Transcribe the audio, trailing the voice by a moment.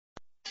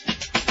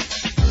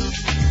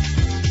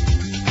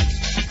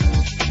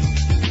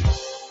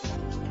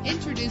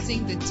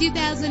Introducing the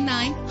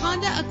 2009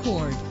 Honda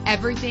Accord.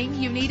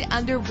 Everything you need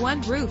under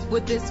one roof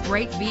with this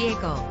great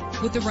vehicle.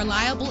 With a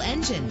reliable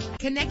engine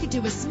connected to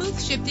a smooth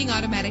shifting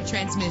automatic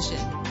transmission,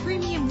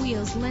 premium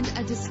wheels lend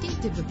a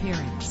distinctive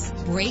appearance.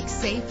 Brake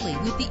safely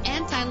with the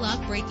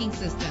anti-lock braking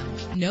system.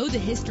 Know the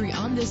history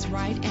on this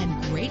ride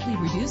and greatly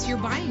reduce your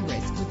buying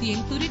risk with the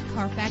included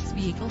Carfax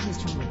Vehicle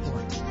History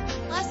Report.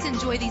 Plus,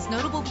 enjoy these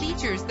notable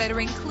features that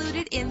are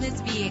included in this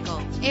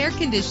vehicle: air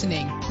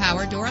conditioning,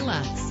 power door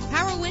locks,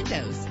 power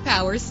windows,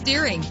 power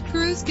steering,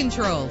 cruise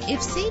control.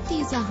 If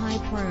safety is a high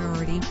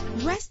priority,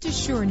 rest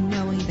assured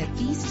knowing that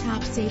these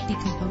top safety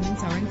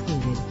components are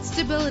included.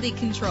 Stability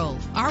control.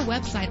 Our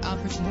website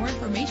offers more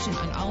information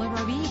on all of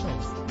our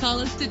vehicles. Call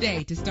us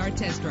today to start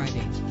test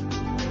driving.